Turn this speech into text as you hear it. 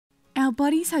Our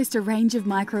bodies host a range of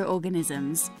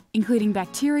microorganisms, including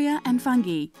bacteria and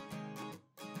fungi.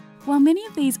 While many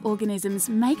of these organisms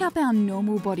make up our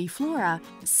normal body flora,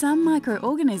 some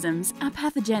microorganisms are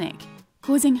pathogenic,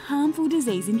 causing harmful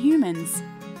disease in humans.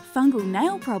 Fungal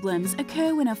nail problems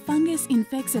occur when a fungus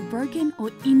infects a broken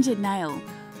or injured nail,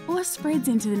 or spreads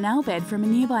into the nail bed from a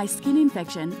nearby skin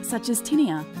infection such as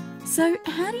tinea. So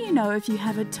how do you know if you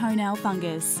have a toenail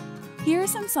fungus? Here are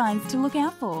some signs to look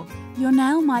out for. Your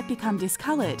nail might become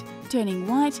discoloured, turning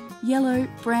white, yellow,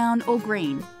 brown or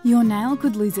green. Your nail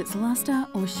could lose its luster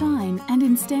or shine and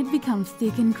instead become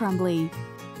thick and crumbly.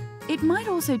 It might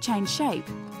also change shape,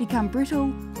 become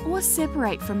brittle or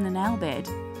separate from the nail bed.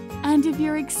 And if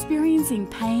you're experiencing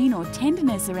pain or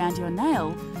tenderness around your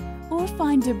nail, or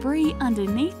find debris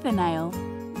underneath the nail,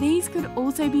 these could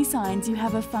also be signs you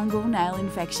have a fungal nail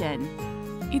infection.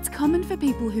 It's common for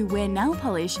people who wear nail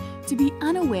polish to be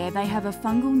unaware they have a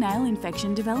fungal nail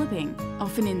infection developing.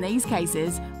 Often in these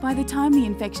cases, by the time the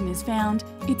infection is found,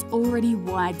 it's already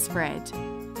widespread.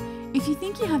 If you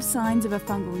think you have signs of a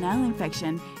fungal nail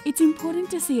infection, it's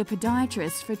important to see a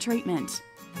podiatrist for treatment.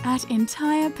 At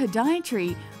Entire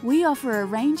Podiatry, we offer a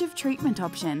range of treatment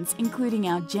options, including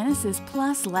our Genesis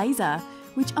Plus laser,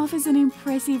 which offers an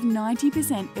impressive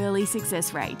 90% early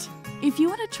success rate. If you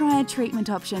want to try a treatment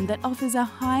option that offers a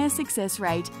higher success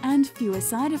rate and fewer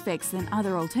side effects than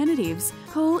other alternatives,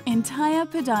 call Entire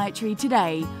Podiatry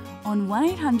today on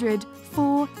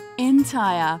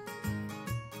 1-800-4-ENTIRE.